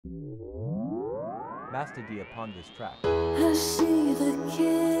Masta D upon this track. I see the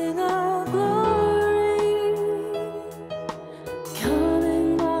King of Glory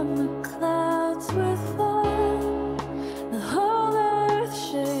coming on the clouds with fire. The whole earth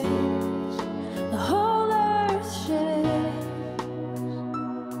shakes, the whole earth shakes.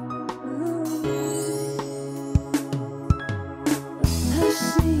 I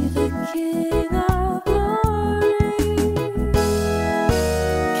see the King of Glory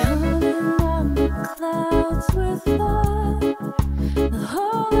coming on the clouds with fire. The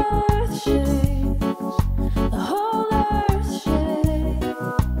whole earth shakes, the whole earth shakes.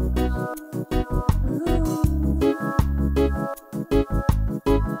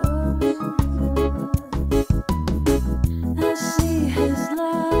 I see His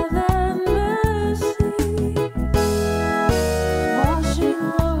love and mercy washing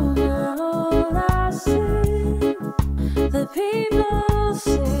over all our sin. The people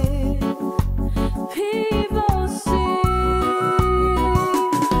sing, people sing.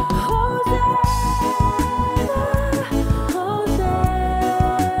 Hosanna,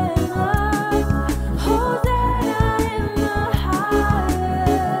 Hosanna, Hosanna in the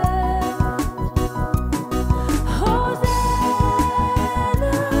highest. Hosanna,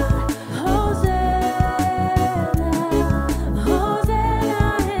 Hosanna, Hosanna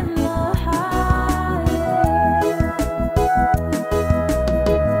in the highest.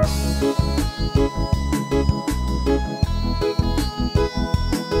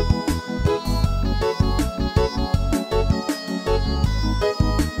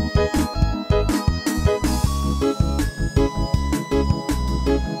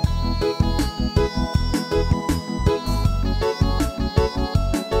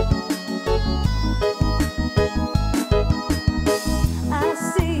 I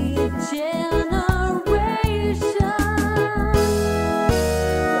see a generation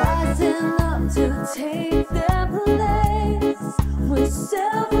rising up to take their place with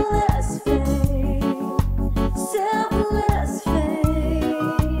selfless faith, selfless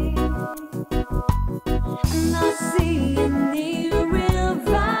faith. And I see a new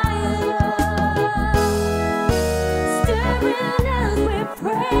revival stirring as we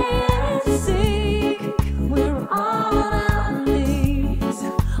pray and seek. We're on our knees.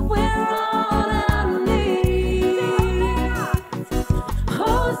 We're on our knees.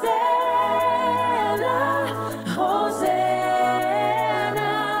 Hosanna.